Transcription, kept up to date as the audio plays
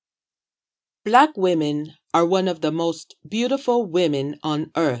Black women are one of the most beautiful women on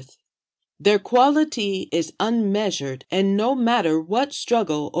earth. Their quality is unmeasured, and no matter what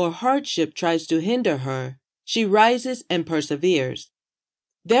struggle or hardship tries to hinder her, she rises and perseveres.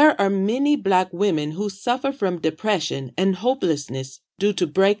 There are many Black women who suffer from depression and hopelessness due to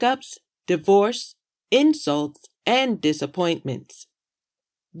breakups, divorce, insults, and disappointments.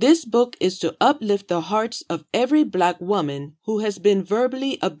 This book is to uplift the hearts of every Black woman who has been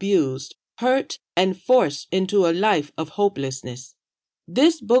verbally abused, hurt, and forced into a life of hopelessness.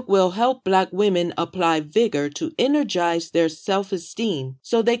 This book will help Black women apply vigor to energize their self-esteem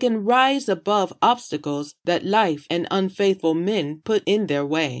so they can rise above obstacles that life and unfaithful men put in their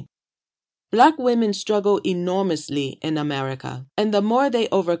way. Black women struggle enormously in America, and the more they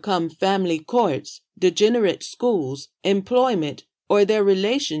overcome family courts, degenerate schools, employment, or their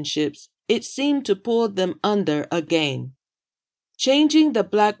relationships, it seemed to pull them under again. Changing the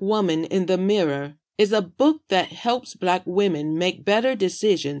Black Woman in the Mirror is a book that helps Black women make better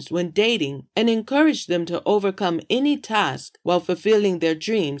decisions when dating and encourage them to overcome any task while fulfilling their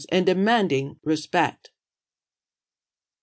dreams and demanding respect.